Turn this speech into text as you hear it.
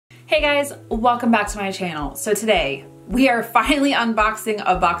Hey guys, welcome back to my channel. So today we are finally unboxing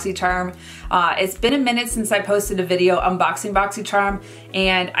a BoxyCharm. It's been a minute since I posted a video unboxing BoxyCharm,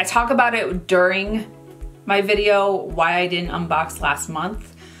 and I talk about it during my video why I didn't unbox last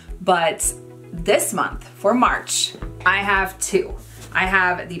month. But this month, for March, I have two. I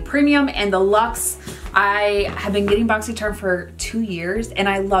have the Premium and the Luxe. I have been getting BoxyCharm for 2 years and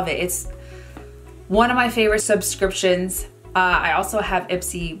I love it. It's one of my favorite subscriptions. I also have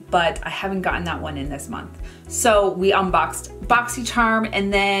Ipsy, but I haven't gotten that one in this month. So we unboxed BoxyCharm,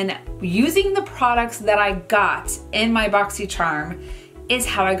 and then using the products that I got in my BoxyCharm is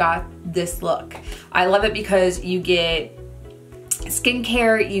how I got this look. I love it because you get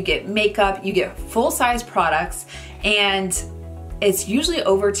skincare, you get makeup, you get full-size products, and it's usually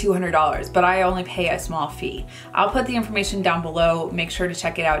over $200, but I only pay a small fee. I'll put the information down below. Make sure to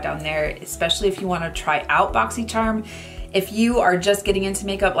check it out down there, especially if you want to try out BoxyCharm. If you are just getting into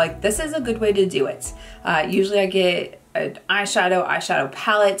makeup, like, this is a good way to do it. Usually I get an eyeshadow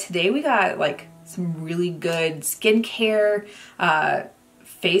palette. Today we got like some really good skincare,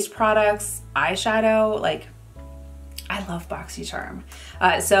 face products, eyeshadow. Like, I love BoxyCharm.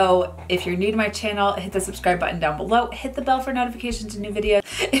 So if you're new to my channel, hit the subscribe button down below. Hit the bell for notifications of new videos.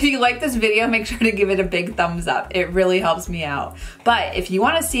 If you like this video, make sure to give it a big thumbs up. It really helps me out. But if you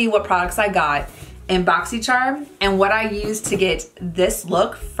want to see what products I got in BoxyCharm and what I used to get this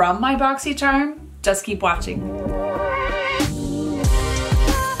look from my BoxyCharm, just keep watching.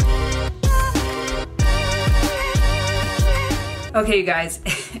 Okay, you guys,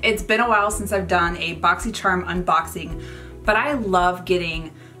 it's been a while since I've done a BoxyCharm unboxing, but I love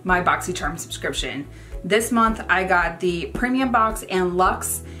getting my BoxyCharm subscription. This month I got the Premium box and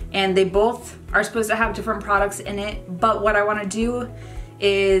Luxe, and they both are supposed to have different products in it, but what I want to do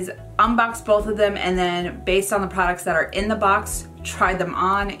is unbox both of them, and then based on the products that are in the box, try them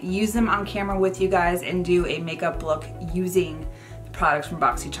on, use them on camera with you guys, and do a makeup look using the products from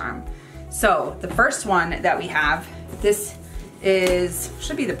BoxyCharm. So the first one that we have, this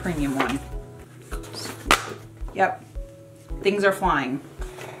should be the Premium one. Yep, things are flying.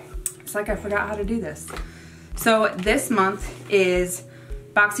 It's like I forgot how to do this. So this month is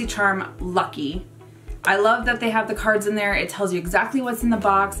BoxyCharm Lucky. I love that they have the cards in there. It tells you exactly what's in the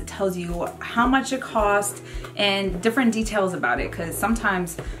box. It tells you how much it costs and different details about it, because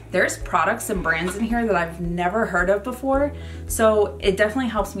sometimes there's products and brands in here that I've never heard of before. So it definitely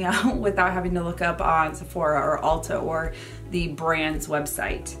helps me out without having to look up on Sephora or Ulta or the brand's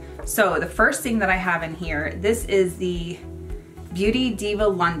website. So the first thing that I have in here, this is the Beauty Diva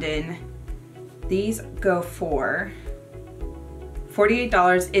London. These go for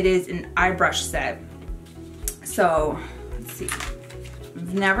 $48. It is an eye brush set. So let's see,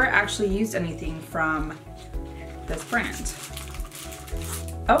 I've never actually used anything from this brand.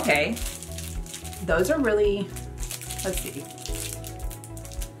 Okay, those are really, let's see.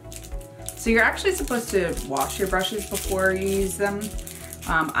 So you're actually supposed to wash your brushes before you use them.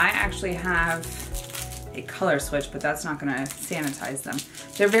 I actually have a color switch, but that's not gonna sanitize them.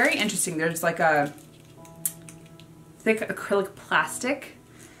 They're very interesting. There's like a thick acrylic plastic.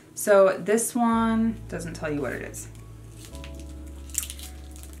 So this one doesn't tell you what it is.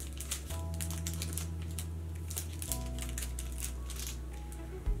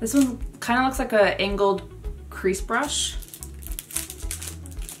 This one kind of looks like an angled crease brush.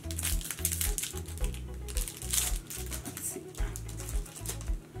 Let's see.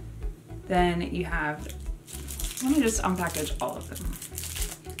 Then you have, let me just unpackage all of them.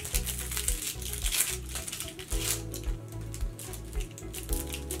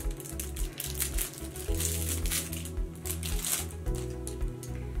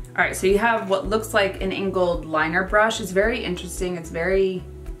 All right, so you have what looks like an angled liner brush. It's very interesting. It's very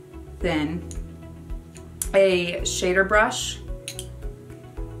thin. A shader brush,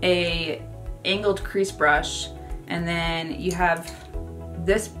 a angled crease brush, and then you have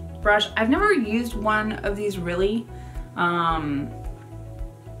this brush. I've never used one of these really. I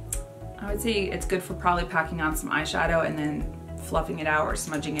would say it's good for probably packing on some eyeshadow and then fluffing it out or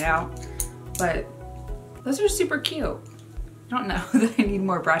smudging it out. But those are super cute. I don't know that I need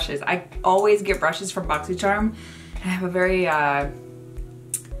more brushes. I always get brushes from BoxyCharm. I have a very, I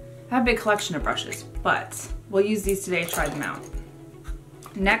have a big collection of brushes, but we'll use these today to try them out.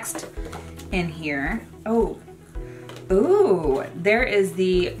 Next in here, there is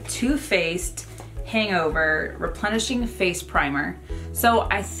the Too Faced Hangover Replenishing Face Primer. So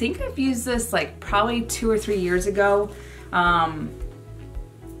I think I've used this like probably 2 or 3 years ago,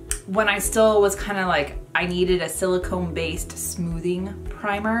 when I still was kind of like, I needed a silicone-based smoothing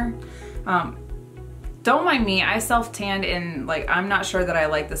primer. Don't mind me, I self-tanned and like, I'm not sure that I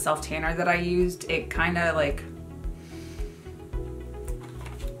like the self-tanner that I used. It kind of like,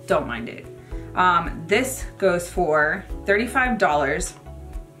 don't mind it. This goes for $35.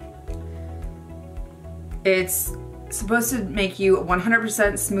 It's supposed to make you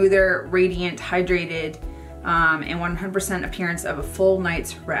 100% smoother, radiant, hydrated, and 100% appearance of a full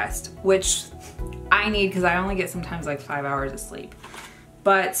night's rest, which I need because I only get sometimes like 5 hours of sleep.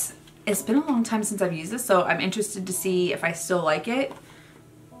 But it's been a long time since I've used this, so I'm interested to see if I still like it.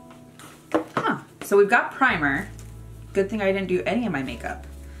 So we've got primer. Good thing I didn't do any of my makeup.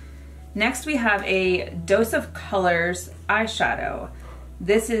 Next we have a Dose of Colors eyeshadow.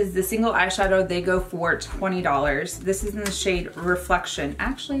 This is the single eyeshadow. They go for $20. This is in the shade Reflection.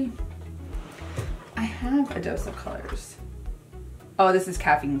 Actually, I have a Dose of Colors. Oh, this is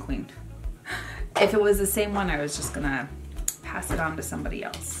caffeine clean. If it was the same one, I was just gonna pass it on to somebody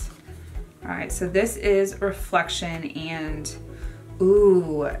else. All right, so this is Reflection, and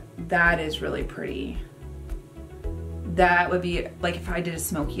ooh, that is really pretty. That would be like if I did a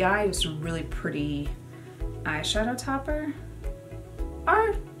smoky eye, just a really pretty eyeshadow topper.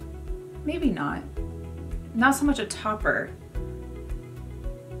 Or maybe not. Not so much a topper.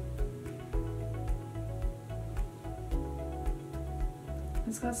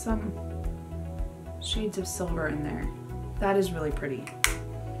 It's got some shades of silver in there. That is really pretty.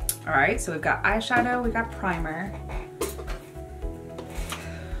 All right, so we've got eyeshadow, we've got primer.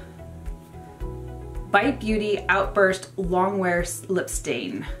 Bite Beauty Outburst Longwear Lip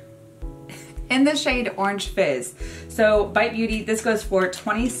Stain in the shade Orange Fizz. So Bite Beauty, this goes for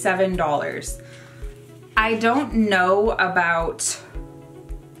 $27. I don't know about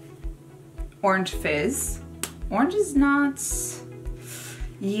Orange Fizz. Orange is not,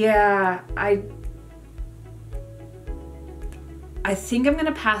 yeah, I think I'm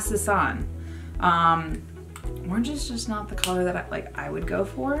gonna pass this on. Orange is just not the color that I would go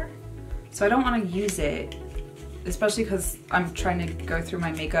for. So I don't want to use it, especially because I'm trying to go through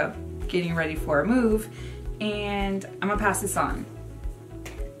my makeup, getting ready for a move, and I'm gonna pass this on.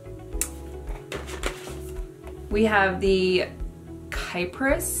 We have the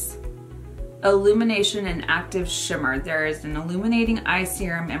Kypris Illumination and Active Shimmer. There is an illuminating eye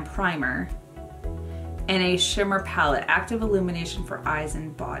serum and primer, and a shimmer palette, active illumination for eyes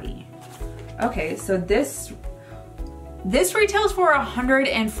and body. Okay, so this retails for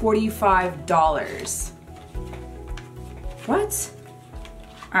 $145. What?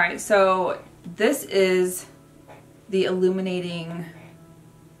 All right, so this is the illuminating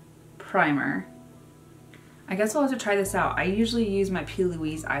primer. I guess we'll have to try this out. I usually use my P.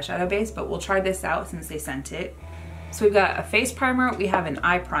 Louise eyeshadow base, but we'll try this out since they sent it. So we've got a face primer, we have an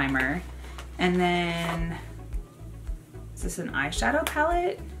eye primer, and then, is this an eyeshadow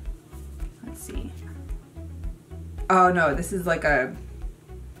palette? Let's see. Oh no, this is like a,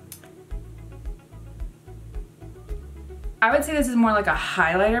 I would say this is more like a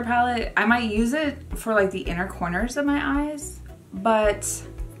highlighter palette. I might use it for like the inner corners of my eyes, but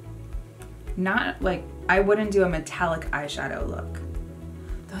not like, I wouldn't do a metallic eyeshadow look.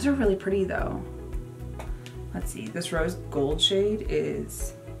 Those are really pretty though. Let's see, this rose gold shade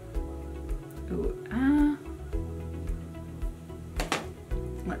is, ooh,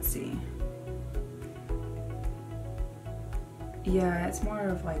 let's see. Yeah, it's more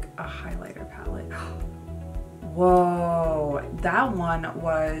of like a highlighter palette. Whoa, that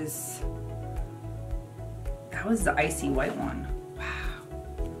was the icy white one. Wow.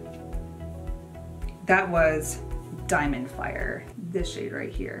 That was Diamond Fire, this shade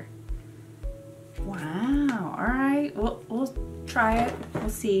right here. Wow, all right, we'll try it, we'll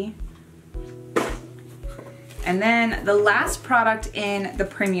see. And then the last product in the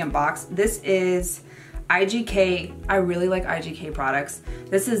premium box, this is IGK. I really like IGK products.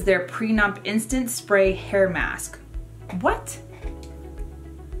 This is their Pre-Nump Instant Spray Hair Mask. What?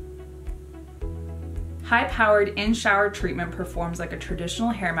 High-powered in-shower treatment performs like a traditional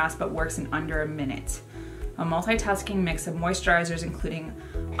hair mask but works in under a minute. A multitasking mix of moisturizers including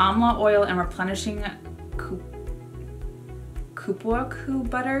amla oil and replenishing kupuaku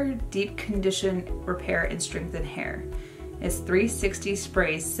butter deep condition, repair, and strengthen hair. Its 360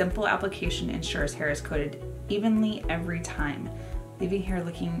 sprays simple application ensures hair is coated evenly every time, leaving hair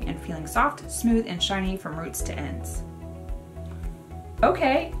looking and feeling soft, smooth, and shiny from roots to ends.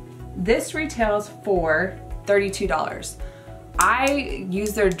 Okay, this retails for $32. I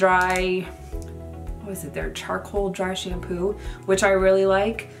use their dry, what is it, their charcoal dry shampoo, which I really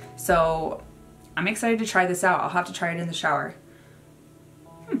like, so I'm excited to try this out. I'll have to try it in the shower.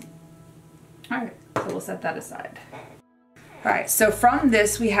 All right, so we'll set that aside. All right, so from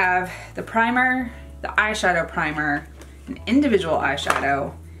this we have the primer the eyeshadow primer, an individual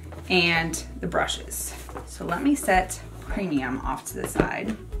eyeshadow, and the brushes. So let me set Premium off to the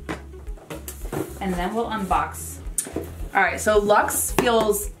side, and then we'll unbox. All right, so Luxe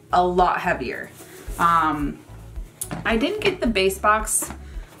feels a lot heavier. I didn't get the base box.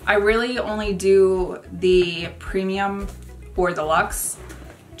 I really only do the Premium or the Luxe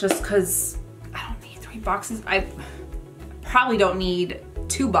just because I don't need 3 boxes. I probably don't need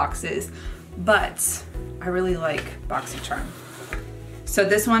 2 boxes, but I really like BoxyCharm. So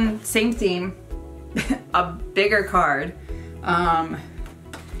this one, same theme, a bigger card, and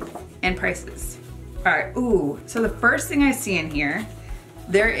prices. All right, ooh, so the first thing I see in here,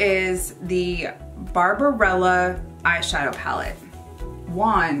 there is the Barbarella eyeshadow palette.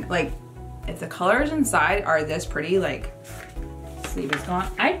 One, like, if the colors inside are this pretty, like, sleeve is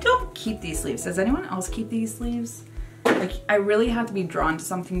gone. I don't keep these sleeves. Does anyone else keep these sleeves? Like, I really have to be drawn to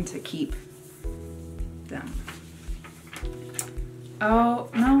something to keep them. Oh,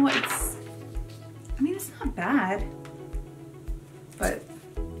 no, I mean, it's not bad, but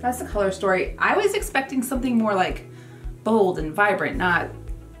that's the color story. I was expecting something more like bold and vibrant, not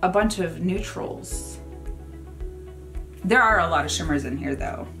a bunch of neutrals. There are a lot of shimmers in here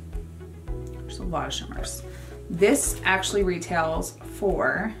though. There's a lot of shimmers. This actually retails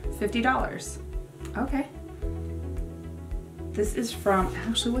for $50. Okay. This is from,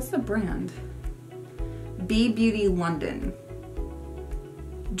 actually, what's the brand? B Beauty London.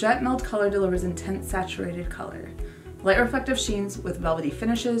 Jet Melt color delivers intense saturated color. Light reflective sheens with velvety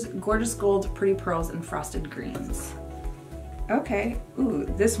finishes, gorgeous gold, pretty pearls, and frosted greens. Okay, ooh,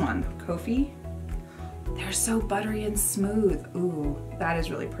 this one, Kofi. They're so buttery and smooth. Ooh, that is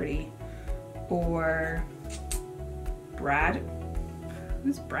really pretty. Or Brad.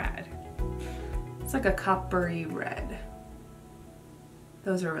 Who's Brad? It's like a coppery red.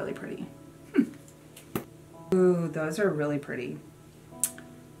 Those are really pretty. Ooh, those are really pretty.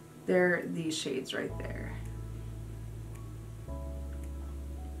 They're these shades right there.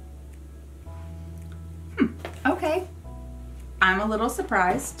 Okay. I'm a little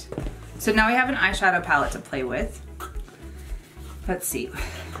surprised. So now we have an eyeshadow palette to play with. Let's see.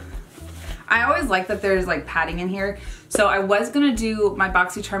 I always like that there's like padding in here. So I was gonna do my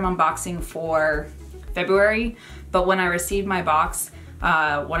BoxyCharm unboxing for February, but when I received my box,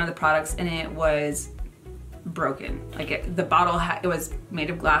 one of the products in it was broken. Like the bottle, it was made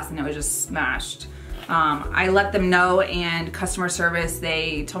of glass and it was just smashed. I let them know, and customer service,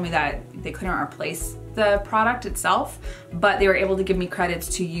 they told me that they couldn't replace the product itself, but they were able to give me credits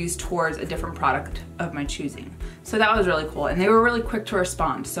to use towards a different product of my choosing. So that was really cool, and they were really quick to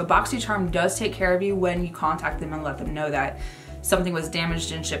respond. So BoxyCharm does take care of you when you contact them and let them know that something was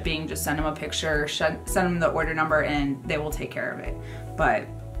damaged in shipping. Just send them a picture, send them the order number, and they will take care of it. But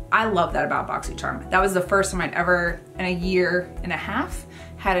I love that about BoxyCharm. That was the first time I'd ever, in a year and a half,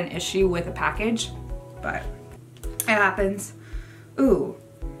 had an issue with a package, but it happens. Ooh,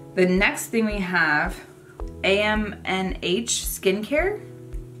 the next thing we have, AMNH Skincare,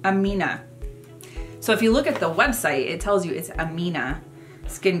 Amina. So if you look at the website, it tells you it's Amina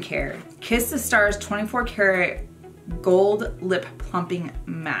Skincare. Kiss the Stars 24 karat gold lip plumping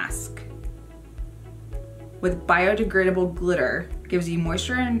mask with biodegradable glitter, gives you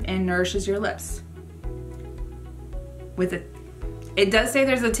moisture and nourishes your lips. With it does say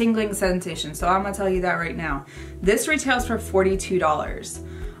there's a tingling sensation, so I'm gonna tell you that right now. This retails for $42.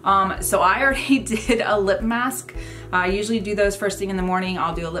 So I already did a lip mask. I usually do those first thing in the morning.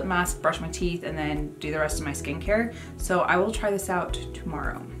 I'll do a lip mask, brush my teeth, and then do the rest of my skincare. So I will try this out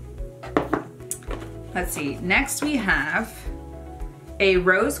tomorrow. Let's see, next we have a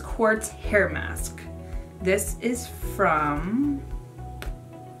rose quartz hair mask. This is from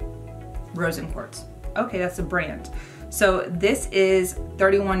Rose and Quartz. Okay, that's a brand. So this is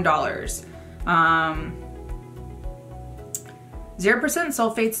 $31. 0%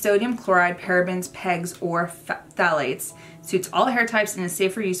 sulfate, sodium chloride, parabens, pegs, or phthalates. Suits all hair types and is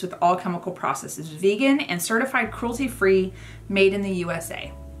safe for use with all chemical processes. Vegan and certified cruelty-free, made in the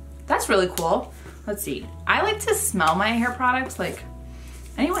USA. That's really cool. Let's see. I like to smell my hair products. Like,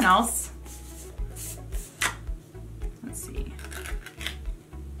 anyone else? Let's see.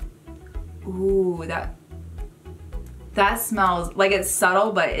 Ooh, that smells like, it's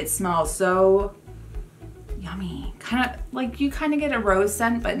subtle, but it smells so yummy. Kind of like, you kind of get a rose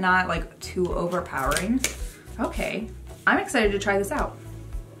scent, but not like too overpowering. Okay, I'm excited to try this out.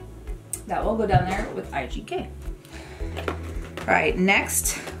 That will go down there with IGK. All right,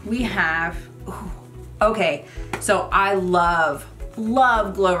 next we have, ooh, okay, so I love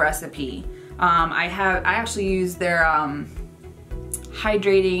Glow Recipe. I actually use their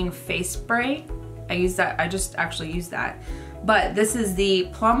hydrating face spray I use that, I just actually use that. But this is the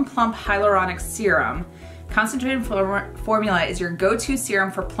Plum Plump Hyaluronic Serum. Concentrated formula is your go-to serum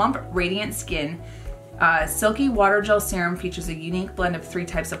for plump, radiant skin. Silky water gel serum features a unique blend of 3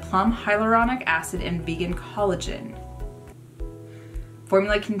 types of plum, hyaluronic acid, and vegan collagen.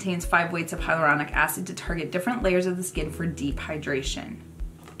 Formula contains 5 weights of hyaluronic acid to target different layers of the skin for deep hydration,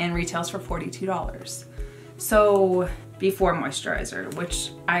 and retails for $42. So before moisturizer,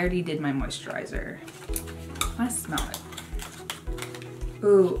 which I already did my moisturizer. Let's smell it.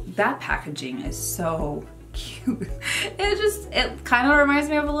 Ooh, that packaging is so cute. It kind of reminds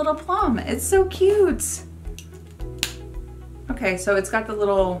me of a little plum. It's so cute. Okay, so it's got the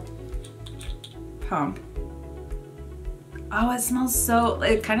little pump. Oh, it smells so,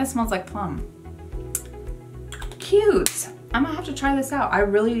 it kind of smells like plum. Cute. I'm gonna have to try this out. I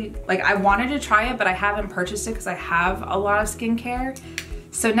really, like, I wanted to try it, but I haven't purchased it because I have a lot of skincare.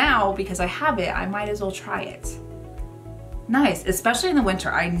 So now, because I have it, I might as well try it. Nice, especially in the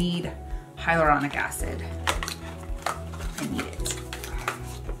winter, I need hyaluronic acid. I need it.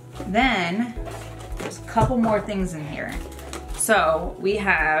 Then, there's a couple more things in here. So, we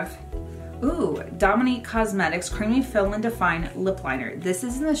have, ooh, Dominique Cosmetics Creamy Fill and Define Lip Liner. This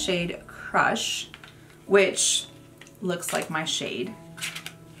is in the shade Crush, which looks like my shade.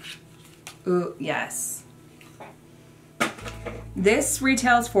 Ooh, yes. This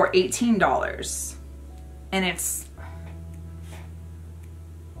retails for $18. And it's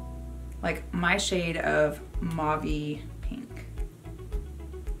like my shade of mauve-y pink.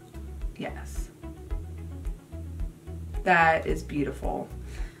 Yes. That is beautiful.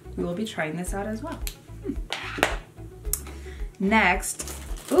 We will be trying this out as well. Next,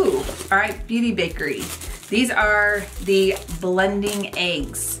 ooh, all right, Beauty Bakery. These are the blending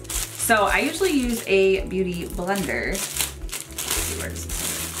eggs. So I usually use a beauty blender. Let's see, where does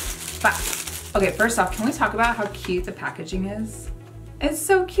this go? But, okay, first off, can we talk about how cute the packaging is? It's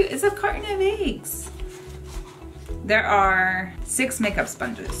so cute. It's a carton of eggs. There are 6 makeup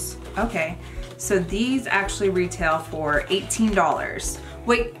sponges. Okay, so these actually retail for $18.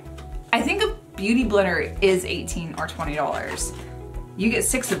 Wait, I think a beauty blender is $18 or $20. You get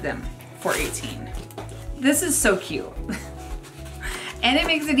 6 of them for $18. This is so cute. And it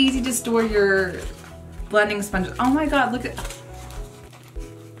makes it easy to store your blending sponges. Oh my God, look at,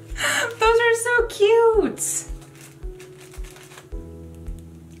 those are so cute.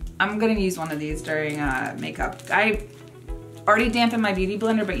 I'm gonna use one of these during makeup. I already dampened my beauty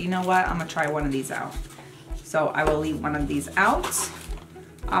blender, but you know what? I'm gonna try one of these out. So I will leave one of these out,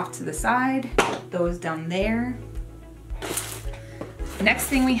 off to the side, those down there. Next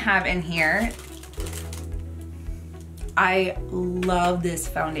thing we have in here, I love this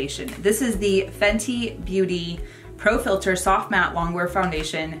foundation. This is the Fenty Beauty Pro Filter Soft Matte Longwear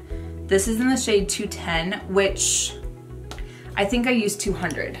Foundation. This is in the shade 210, which I think I use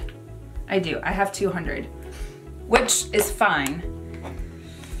 200. I do, I have 200, which is fine.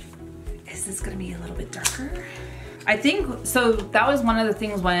 Is this gonna be a little bit darker? I think, so that was one of the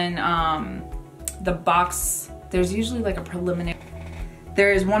things when the box, there's usually like a preliminary.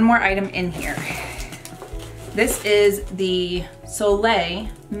 There is one more item in here. This is the Soleil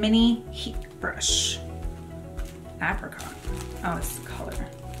Mini Heat Brush. Apricot. Oh, it's the color.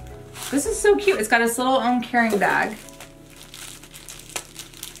 This is so cute. It's got its little own carrying bag.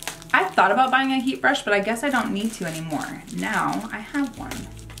 I thought about buying a heat brush, but I guess I don't need to anymore. Now I have one.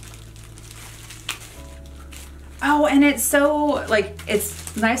 Oh, and it's so, like,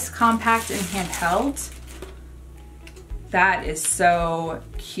 it's nice, compact, and handheld. That is so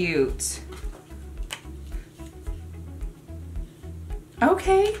cute.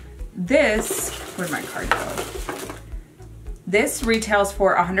 Okay, this, where'd my card go? This retails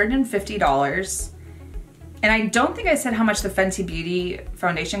for $150. And I don't think I said how much the Fenty Beauty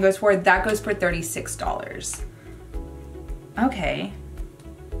foundation goes for. That goes for $36. Okay,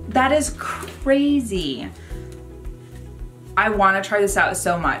 that is crazy. I wanna try this out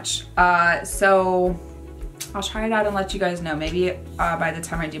so much. So I'll try it out and let you guys know. Maybe by the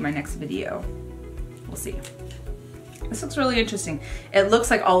time I do my next video, we'll see. This looks really interesting. It looks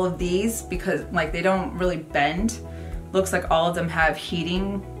like all of these, because like they don't really bend, looks like all of them have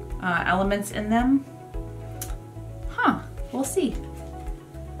heating elements in them. Huh, we'll see.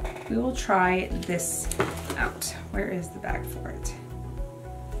 We will try this out. Where is the bag for it?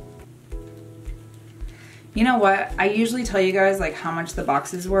 You know what? I usually tell you guys like how much the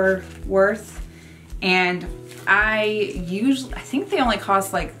boxes were worth, and I think they only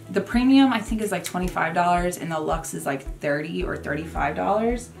cost like, the premium I think is like $25 and the Luxe is like $30 or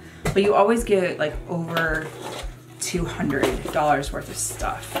 $35. But you always get like over $200 worth of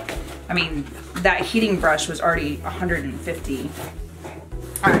stuff. I mean, that heating brush was already $150.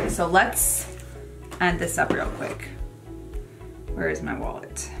 All right, so let's add this up real quick. Where is my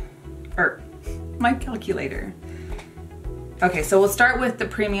wallet? Or my calculator. Okay, so we'll start with the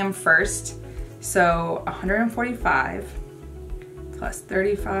premium first. So 145 plus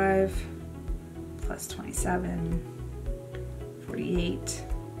 35 plus 27, 48,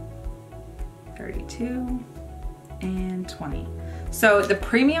 32, and 20. So the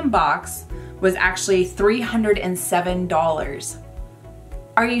premium box was actually $307.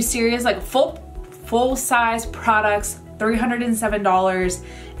 Are you serious? Like full size products, $307,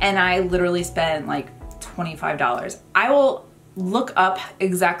 and I literally spent like $25. I will look up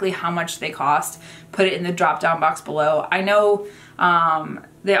exactly how much they cost, put it in the drop down box below. I know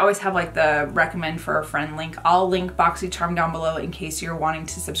they always have like the recommend for a friend link. I'll link BoxyCharm down below in case you're wanting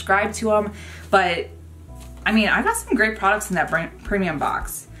to subscribe to them. But I mean, I got some great products in that premium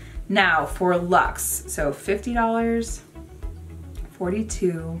box. Now for Luxe, so $50,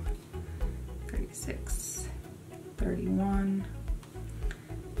 42, 36, 31,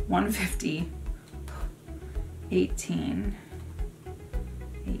 150, 18,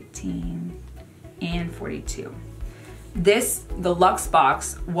 18, and 42. The Luxe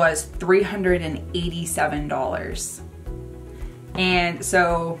box was $387. And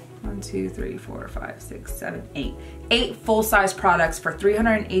so 1, 2, 3, 4, 5, 6, 7, 8. 8 full-size products for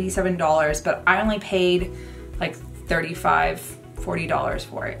 $387, but I only paid like $35, $40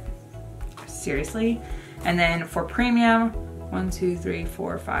 for it. Seriously? And then for premium, 1, 2, 3,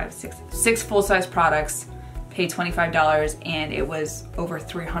 4, 5, 6. 6 full-size products, paid $25, and it was over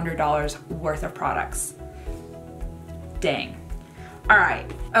 $300 worth of products. Dang. All right.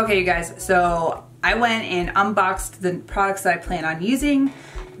 Okay, you guys. So I went and unboxed the products that I plan on using,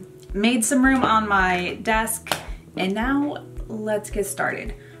 made some room on my desk, and now let's get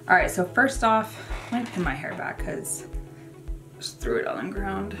started. All right. So first off, let me pin my hair back because I just threw it on the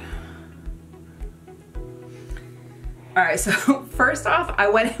ground. All right. So first off, I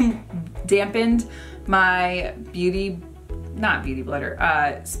went and dampened my not beauty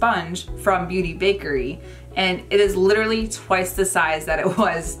blender, sponge from Beauty Bakery, and it is literally twice the size that it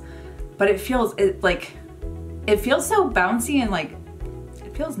was, but it feels so bouncy and like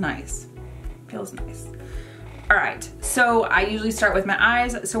it feels nice. Feels nice. All right, so I usually start with my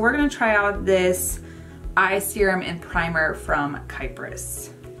eyes, so we're gonna try out this eye serum and primer from Kypris.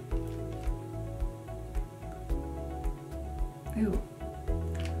 Ooh.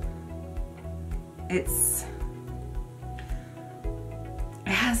 It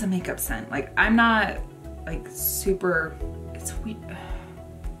has a makeup scent. Like, I'm not like super, it's sweet.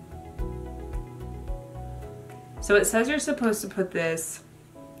 So it says you're supposed to put this,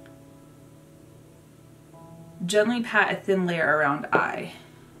 gently pat a thin layer around eye.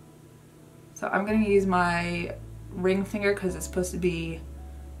 So I'm gonna use my ring finger because it's supposed to be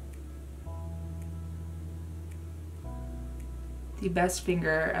the best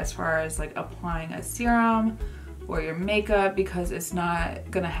finger as far as like applying a serum or your makeup, because it's not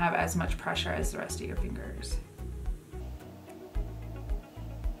gonna have as much pressure as the rest of your fingers.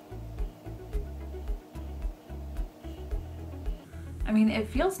 I mean, it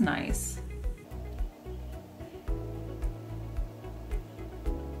feels nice.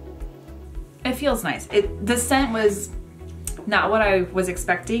 It feels nice. The scent was not what I was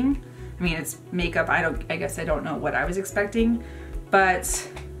expecting. I mean, it's makeup. I guess I don't know what I was expecting, but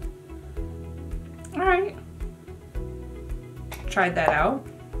all right. Tried that out.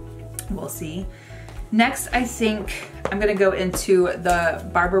 We'll see. Next, I think I'm gonna go into the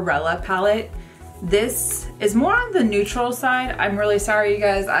Barbarella palette. This is more on the neutral side. I'm really sorry, you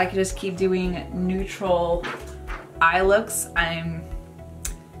guys. I could just keep doing neutral eye looks. I'm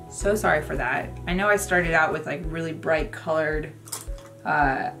so sorry for that. I know I started out with like really bright colored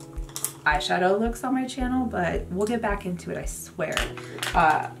eyeshadow looks on my channel, but we'll get back into it, I swear.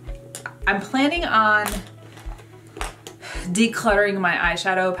 I'm planning on decluttering my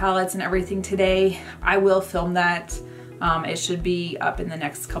eyeshadow palettes and everything today. I will film that. It should be up in the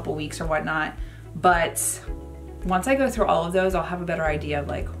next couple weeks or whatnot. But once I go through all of those, I'll have a better idea of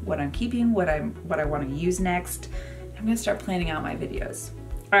like what I'm keeping, what I want to use next. I'm gonna start planning out my videos.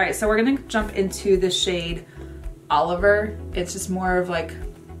 All right, so we're gonna jump into the shade Oliver. It's just more of like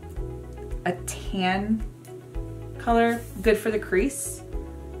a tan color, good for the crease.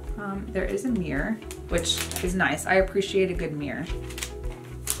 There is a mirror, which is nice. I appreciate a good mirror.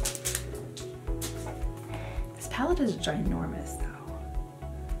 This palette is ginormous though.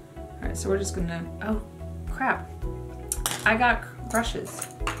 All right, so we're just gonna, oh crap. I got brushes.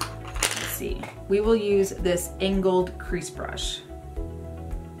 Let's see. We will use this angled crease brush.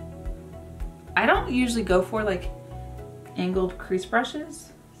 I don't usually go for like angled crease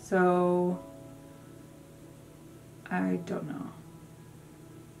brushes, so I don't know.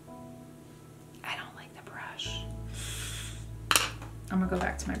 I don't like the brush. I'm gonna go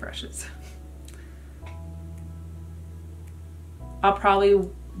back to my brushes. I'll probably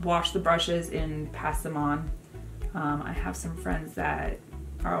wash the brushes and pass them on. I have some friends that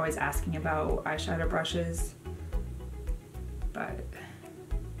are always asking about eyeshadow brushes, but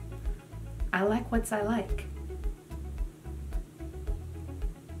I like what I like.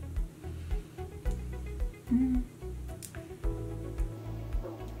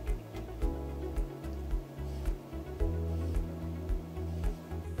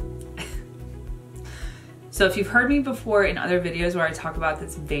 So if you've heard me before in other videos where I talk about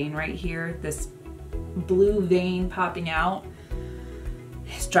this vein right here, this blue vein popping out,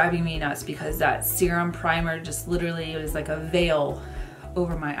 it's driving me nuts because that serum primer just literally was like a veil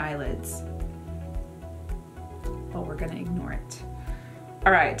over my eyelids. But we're gonna ignore it.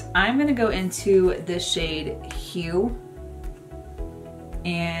 All right, I'm gonna go into this shade Hue,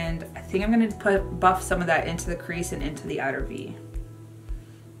 and I think I'm gonna buff some of that into the crease and into the outer V.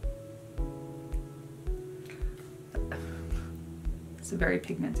 It's a very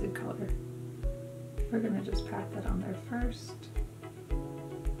pigmented color. We're gonna just pat that on there first.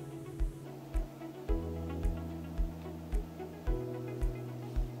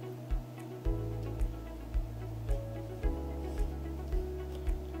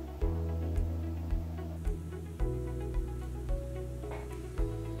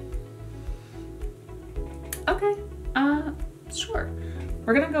 Okay, sure.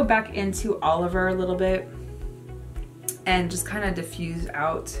 We're gonna go back into Oliver a little bit and just kind of diffuse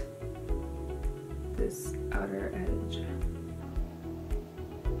out this outer edge.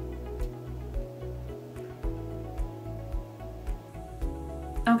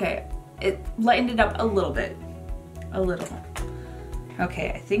 Okay, it lightened it up a little bit, a little.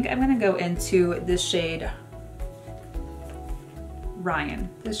 Okay, I think I'm gonna go into this shade Ryan,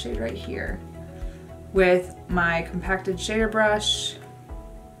 this shade right here, with my compacted shader brush.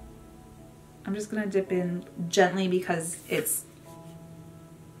 I'm just gonna dip in gently because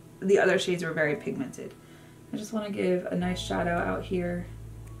the other shades were very pigmented. I just wanna give a nice shadow out here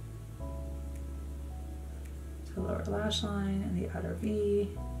to the lower lash line and the outer V.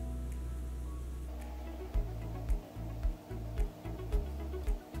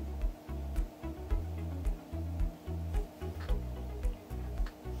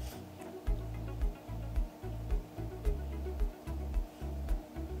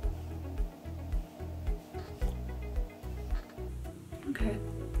 Okay.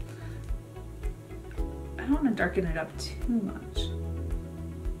 I don't want to darken it up too much.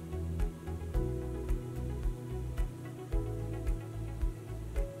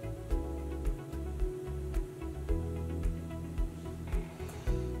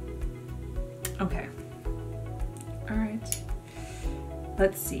 Okay. All right.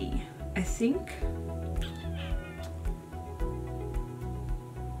 Let's see. I think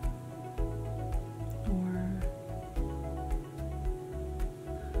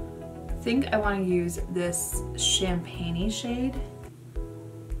I want to use this champagne-y shade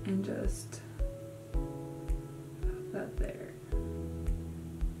and just put that there.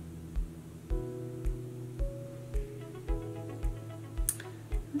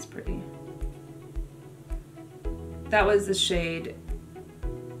 That's pretty. That was the shade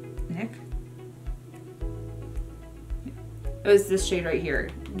Nick. It was this shade right here,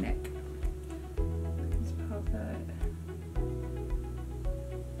 Nick. Let's pop that.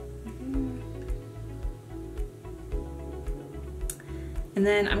 And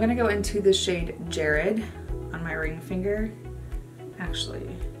then I'm gonna go into the shade Jared on my ring finger.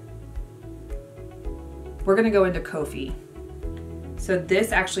 Actually, we're gonna go into Kofi. So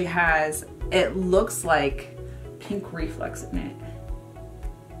this actually has, it looks like pink reflex in it.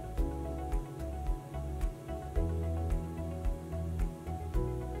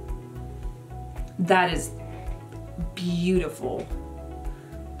 That is beautiful.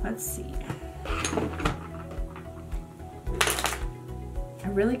 Let's see.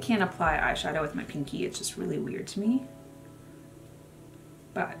 I really can't apply eyeshadow with my pinky. It's just really weird to me.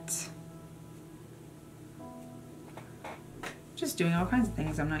 But just doing all kinds of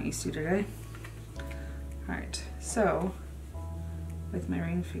things I'm not used to today. All right, so with my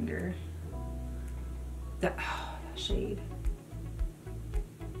ring finger, that shade.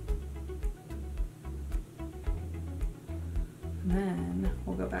 And then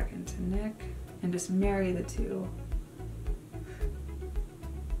we'll go back into Nick and just marry the two.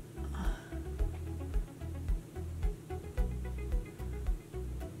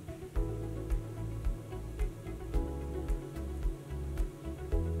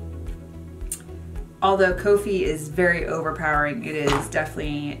 although Kofi is very overpowering, it is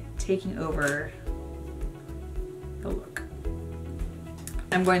definitely taking over the look.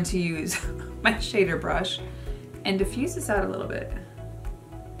 I'm going to use my shader brush and diffuse this out a little bit.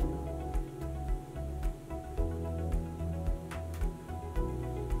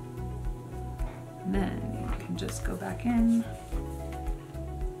 And then you can just go back in.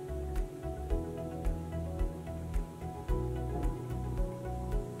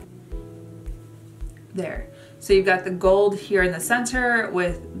 There. So you've got the gold here in the center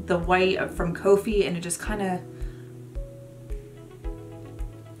with the white from Kofi, and it just kind of,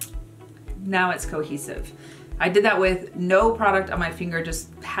 now it's cohesive. I did that with no product on my finger,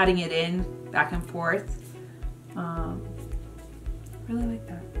 just patting it in back and forth. Really like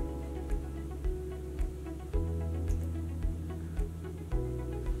that.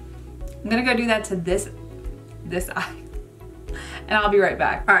 I'm gonna go do that to this eye. And I'll be right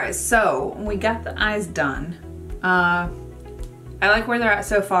back. All right, so we got the eyes done. I like where they're at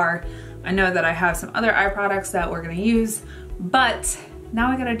so far. I know that I have some other eye products that we're gonna use, but now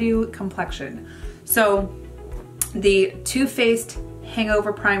I gotta do complexion. So the Too Faced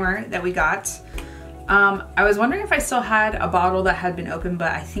Hangover Primer that we got, I was wondering if I still had a bottle that had been opened,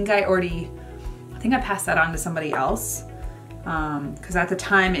 but I think I passed that on to somebody else. Because at the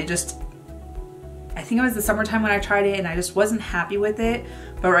time I think it was the summertime when I tried it and I just wasn't happy with it.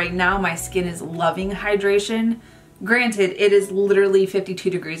 But right now my skin is loving hydration. Granted, it is literally 52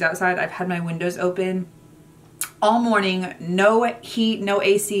 degrees outside. I've had my windows open all morning, no heat, no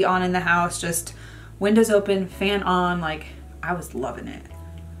AC on in the house, just windows open, fan on, like I was loving it.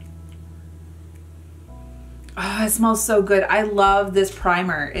 Oh, it smells so good. I love this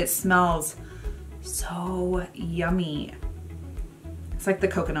primer. It smells so yummy. It's like the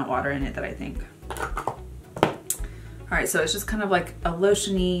coconut water in it that I think. All right, so it's just kind of like a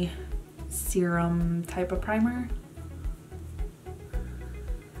lotiony serum type of primer.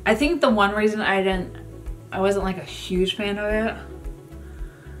 I think the one reason I wasn't like a huge fan of it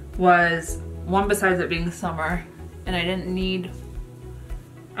was, one, besides it being summer and I didn't need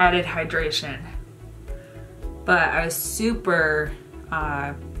added hydration, but I was super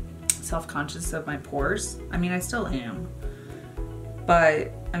self-conscious of my pores. I mean, I still am,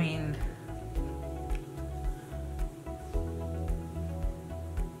 but I mean,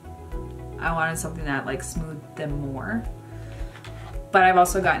 I wanted something that like smoothed them more. But I've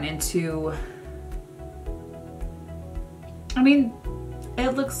also gotten into, I mean,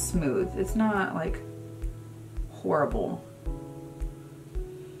 it looks smooth. It's not like horrible.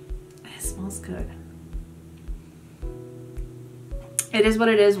 It smells good. It is what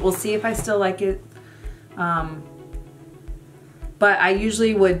it is. We'll see if I still like it. But I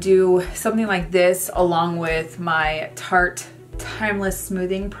usually would do something like this along with my Tarte Timeless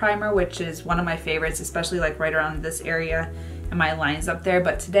Smoothing Primer, which is one of my favorites, especially like right around this area and my lines up there.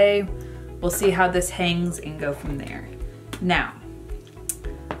 But today we'll see how this hangs and go from there. Now,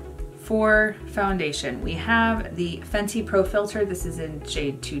 for foundation, we have the Fenty Pro Filter. This is in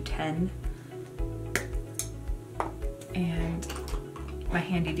shade 210. And my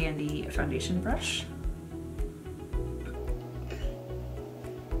handy dandy foundation brush.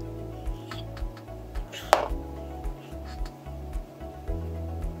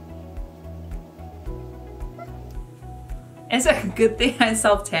 It's a good thing I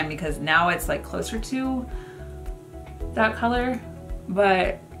self-tan because now it's like closer to that color,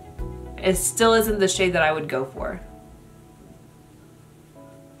 but it still isn't the shade that I would go for.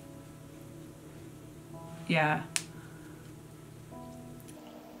 Yeah.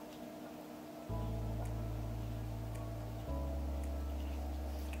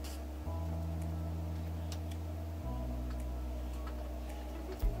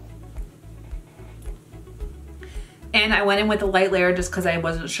 And I went in with a light layer just because I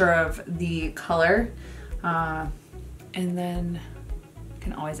wasn't sure of the color. And then you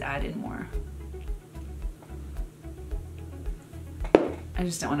can always add in more. I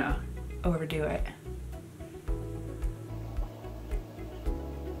just don't want to overdo it.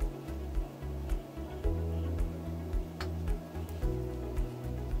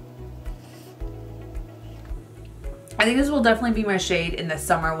 I think this will definitely be my shade in the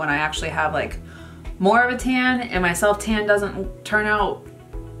summer when I actually have like more of a tan and my self tan doesn't turn out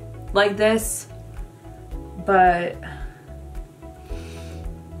like this, but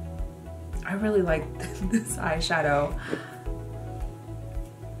I really like this eyeshadow.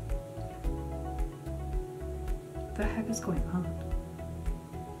 What the heck is going on?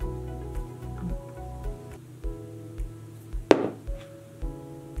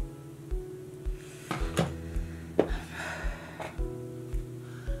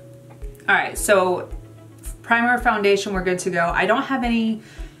 All right, so primer, foundation, we're good to go. I don't have any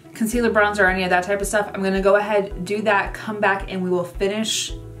concealer, bronzer, or any of that type of stuff. I'm gonna go ahead, do that, come back, and we will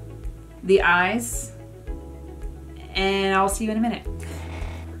finish the eyes, and I'll see you in a minute.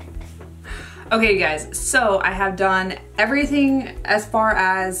 Okay, guys, so I have done everything as far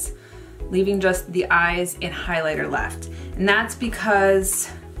as leaving just the eyes and highlighter left. And that's because,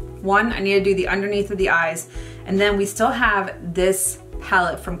 one, I need to do the underneath of the eyes, and then we still have this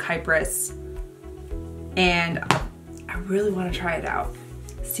palette from Kypris, and I really want to try it out,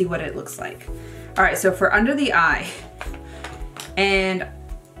 see what it looks like. All right, so for under the eye, and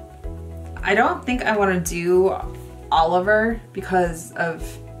I don't think I want to do Oliver because of,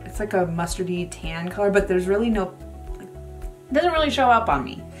 it's like a mustardy tan color, but there's really no, it doesn't really show up on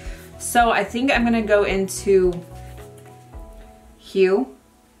me. So I think I'm gonna go into Hue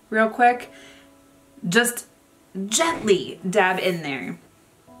real quick, just gently dab in there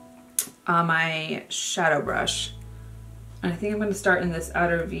on my shadow brush. And I think I'm gonna start in this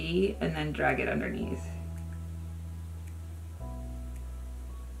outer V and then drag it underneath.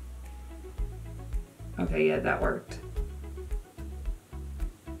 Okay, yeah, that worked.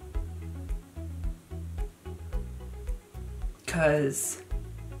 Because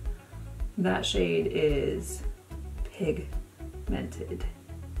that shade is pigmented.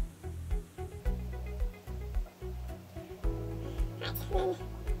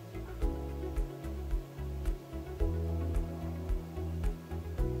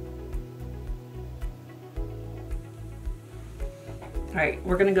 All right,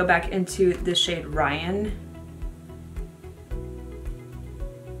 we're gonna go back into the shade Ryan,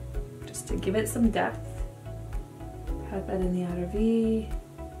 just to give it some depth. Pat that in the outer V.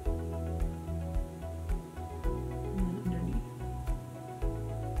 And then underneath.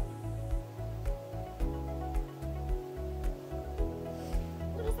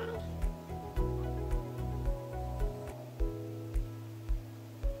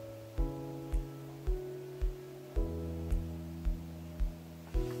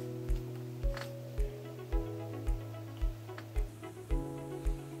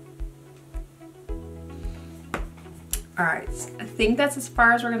 All right, I think that's as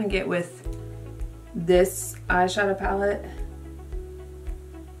far as we're gonna get with this eyeshadow palette.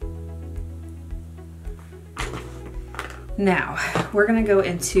 Now, we're gonna go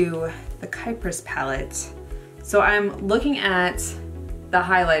into the Kypris palette. So I'm looking at the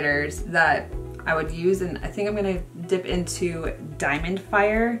highlighters that I would use, and I think I'm gonna dip into Diamond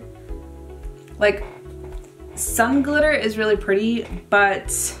Fire. Like, Sun Glitter is really pretty,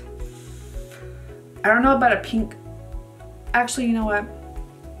 but I don't know about a pink. Actually, you know what?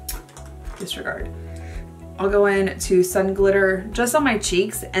 Disregard. I'll go in to Sun Glitter just on my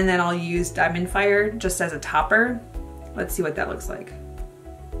cheeks, and then I'll use Diamond Fire just as a topper. Let's see what that looks like.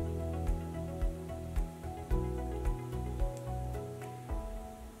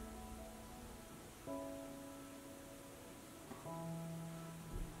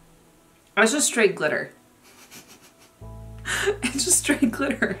 Oh, it's just straight glitter. It's just straight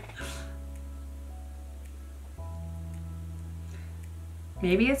glitter.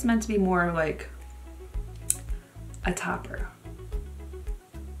 Maybe it's meant to be more like a topper.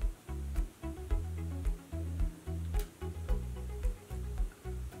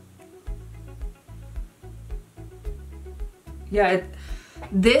 Yeah,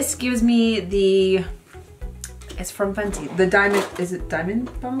 this gives me the, it's from Fenty, the diamond, is it Diamond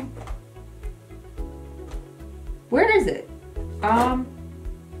Bomb? Where is it?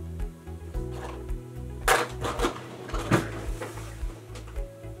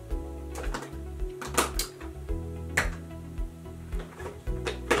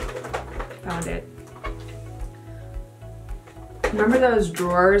 Found it. Remember those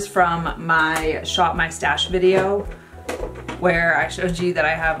drawers from my Shop My Stash video where I showed you that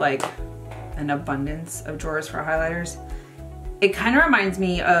I have like an abundance of drawers for highlighters? It kind of reminds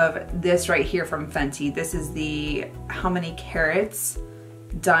me of this right here from Fenty. This is the How Many Carats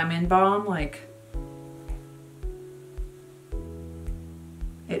Diamond Balm. Like,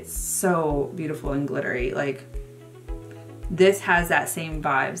 it's so beautiful and glittery. Like, this has that same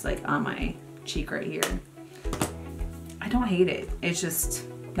vibes like on my cheek right here. I don't hate it. It's just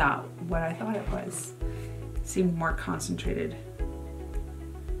not what I thought it was. It seemed more concentrated.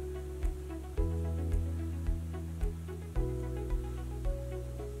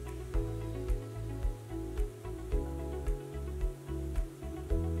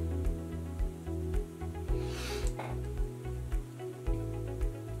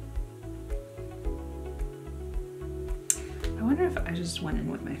 I wonder if I just went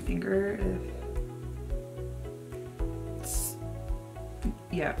in with my finger.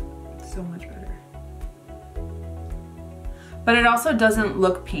 Yeah, So much better. But it also doesn't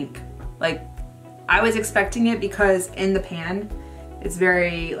look pink. Like, I was expecting it because in the pan, it's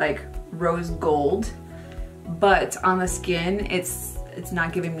very like rose gold, but on the skin, it's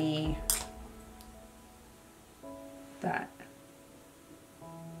not giving me that.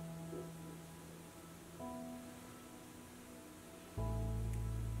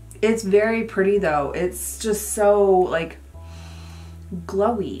 It's very pretty though. It's just so like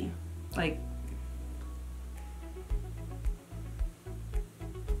glowy. Like,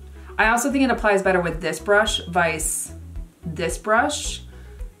 I also think it applies better with this brush vice this brush.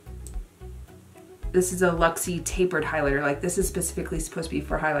 This is a Luxe tapered highlighter. Like, this is specifically supposed to be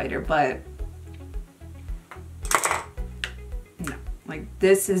for highlighter, but no. Like,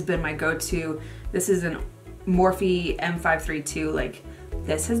 this has been my go-to. This is an Morphe M532. Like,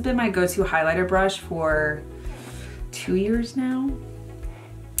 this has been my go-to highlighter brush for 2 years now.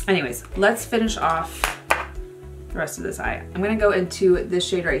 Anyways, let's finish off the rest of this eye. I'm gonna go into this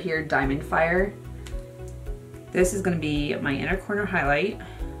shade right here, Diamond Fire. This is gonna be my inner corner highlight.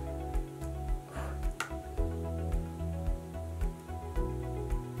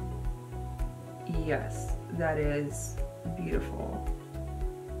 Yes, that is beautiful.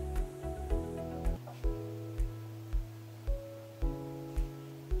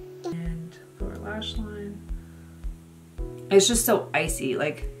 And lower lash line. It's just so icy,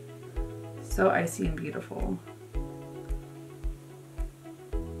 like so icy and beautiful.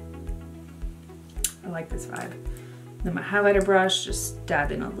 I like this vibe. Then my highlighter brush, just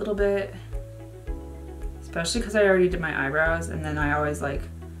dab in a little bit, especially because I already did my eyebrows, and then I always like,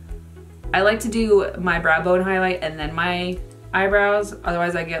 I like to do my brow bone highlight and then my eyebrows,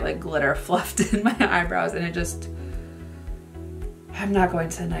 otherwise I get like glitter fluffed in my eyebrows, and it just, I'm not going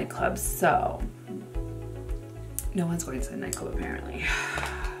to the nightclub, so no one's going to the nightclub apparently.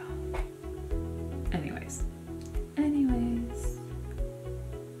 Anyways.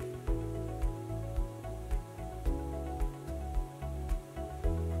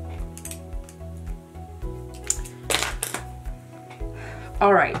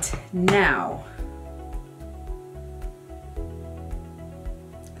 All right, now,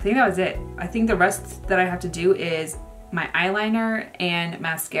 I think that was it. I think the rest that I have to do is my eyeliner and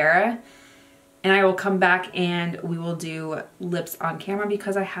mascara, and I will come back and we will do lips on camera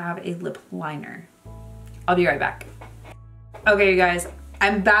because I have a lip liner. I'll be right back. Okay, you guys,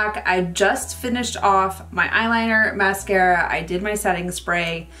 I'm back. I just finished off my eyeliner, mascara. I did my setting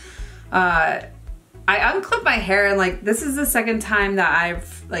spray. I unclipped my hair, and like, this is the second time that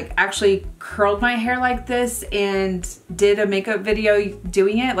I've like actually curled my hair like this and did a makeup video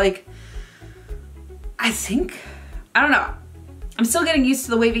doing it. Like, I don't know. I'm still getting used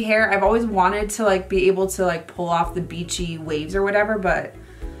to the wavy hair. I've always wanted to like be able to like pull off the beachy waves or whatever, but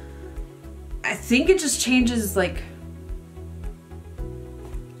I think it just changes, like,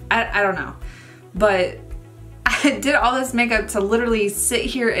 I don't know. But I did all this makeup to literally sit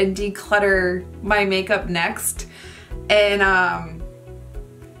here and declutter my makeup next. And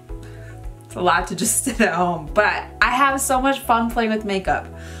it's a lot to just sit at home, but I have so much fun playing with makeup.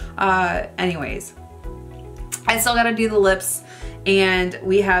 Anyways, I still gotta do the lips, and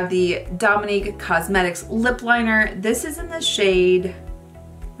we have the Dominique Cosmetics lip liner. This is in the shade,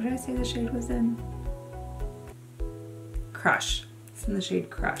 what did I say the shade was in? Crush. It's in the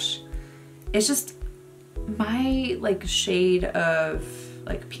shade Crush. It's just my like shade of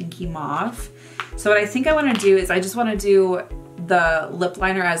like pinky mauve. So what I think I want to do is I just want to do the lip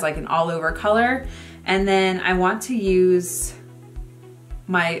liner as like an all over color, and then I want to use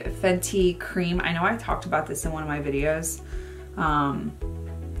my Fenty cream. I know I talked about this in one of my videos,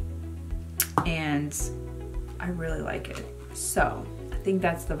 and I really like it. So I think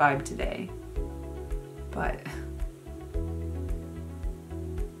that's the vibe today. But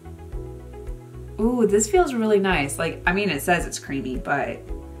ooh, this feels really nice. Like, I mean, it says it's creamy, but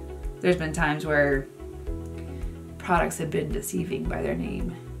there's been times where products have been deceiving by their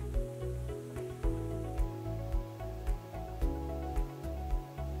name.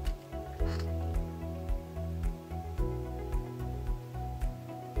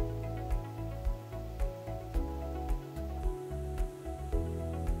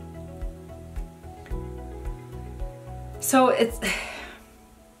 So it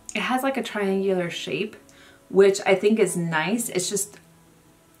has like a triangular shape, which I think is nice. It's just,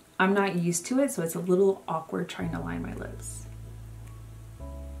 I'm not used to it, so it's a little awkward trying to line my lips.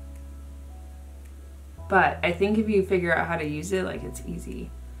 But I think if you figure out how to use it, like, it's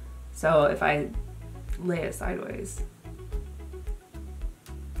easy. So if I lay it sideways.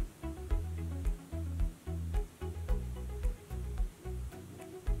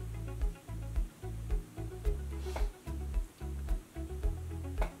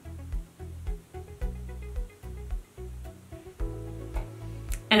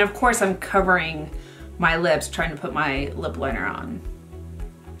 And of course I'm covering my lips trying to put my lip liner on.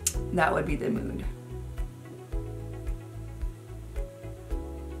 That would be the mood.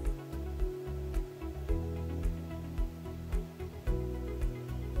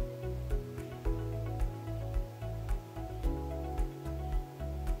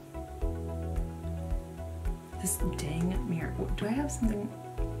 This dang mirror. Do I have something?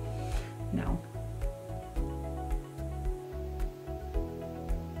 No.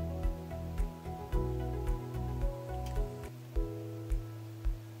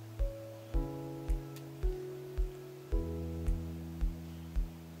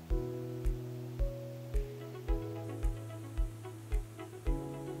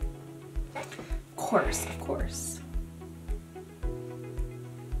 Of course.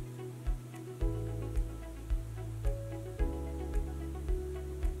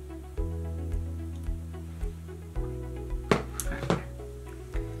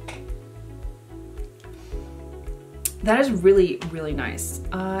 That is really, really nice.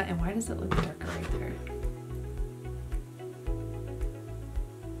 And why does it look darker right there?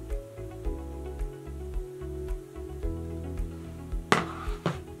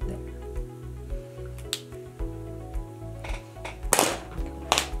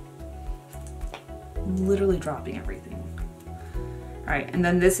 Literally dropping everything. All right, and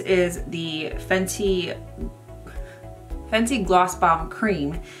then this is the Fenty Gloss Bomb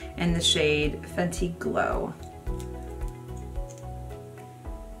Cream in the shade Fenty Glow.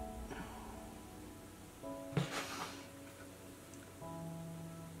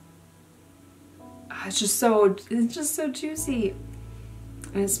 It's just so juicy,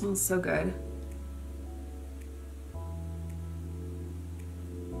 and it smells so good.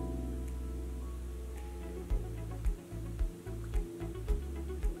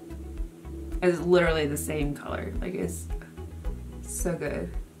 It's literally the same color. Like, it's so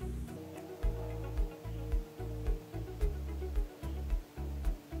good.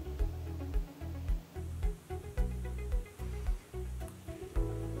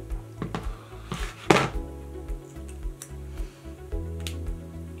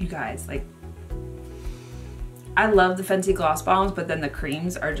 You guys, like, I love the Fenty Gloss Bombs, but then the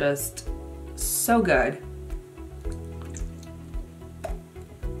creams are just so good.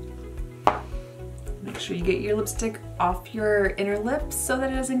 Make sure you get your lipstick off your inner lips so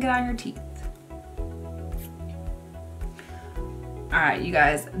that it doesn't get on your teeth. All right, you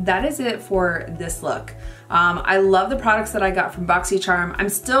guys, that is it for this look. I love the products that I got from BoxyCharm. I'm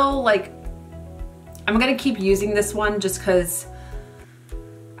still like, I'm gonna keep using this one just because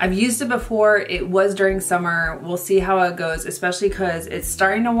I've used it before. It was during summer. We'll see how it goes, especially because it's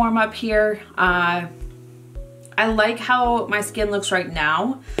starting to warm up here. I like how my skin looks right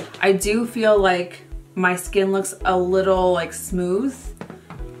now. I do feel like my skin looks a little like smooth.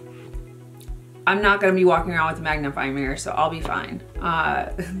 I'm not gonna be walking around with a magnifying mirror, so I'll be fine.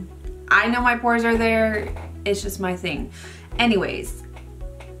 I know my pores are there. It's just my thing. Anyways,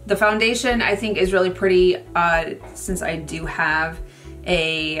 the foundation I think is really pretty since I do have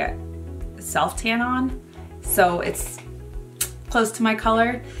a self-tan on, so it's close to my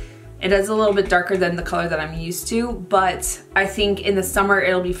color. It is a little bit darker than the color that I'm used to, but I think in the summer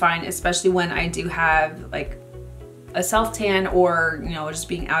it'll be fine, especially when I do have like a self-tan or, you know, just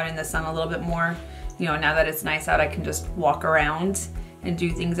being out in the sun a little bit more. You know, now that it's nice out, I can just walk around and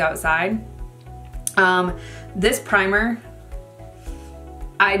do things outside. This primer,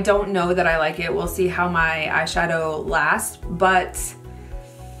 I don't know that I like it. We'll see how my eyeshadow lasts, but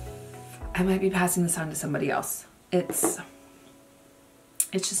I might be passing this on to somebody else. It's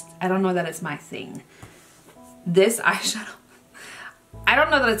just, I don't know that it's my thing. This eyeshadow, I don't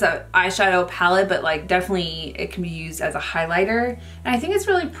know that it's an eyeshadow palette, but like definitely it can be used as a highlighter. And I think it's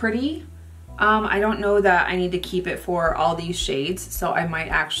really pretty. I don't know that I need to keep it for all these shades, so I might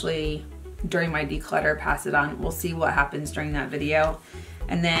actually, during my declutter, pass it on. We'll see what happens during that video.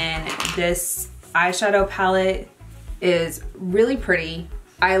 And then this eyeshadow palette is really pretty.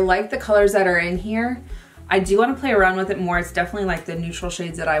 I like the colors that are in here. I do want to play around with it more. It's definitely like the neutral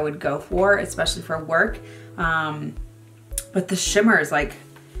shades that I would go for, especially for work. But the shimmers, like,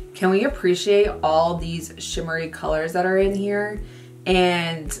 can we appreciate all these shimmery colors that are in here?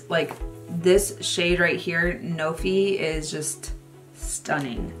 And like this shade right here, Nofi, is just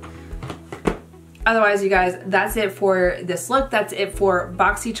stunning. Otherwise, you guys, that's it for this look. That's it for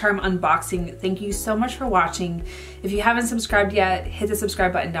BoxyCharm unboxing. Thank you so much for watching. If you haven't subscribed yet, hit the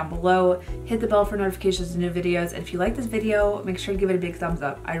subscribe button down below. Hit the bell for notifications of new videos. And if you like this video, make sure to give it a big thumbs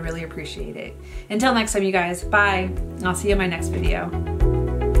up. I really appreciate it. Until next time, you guys, bye. I'll see you in my next video.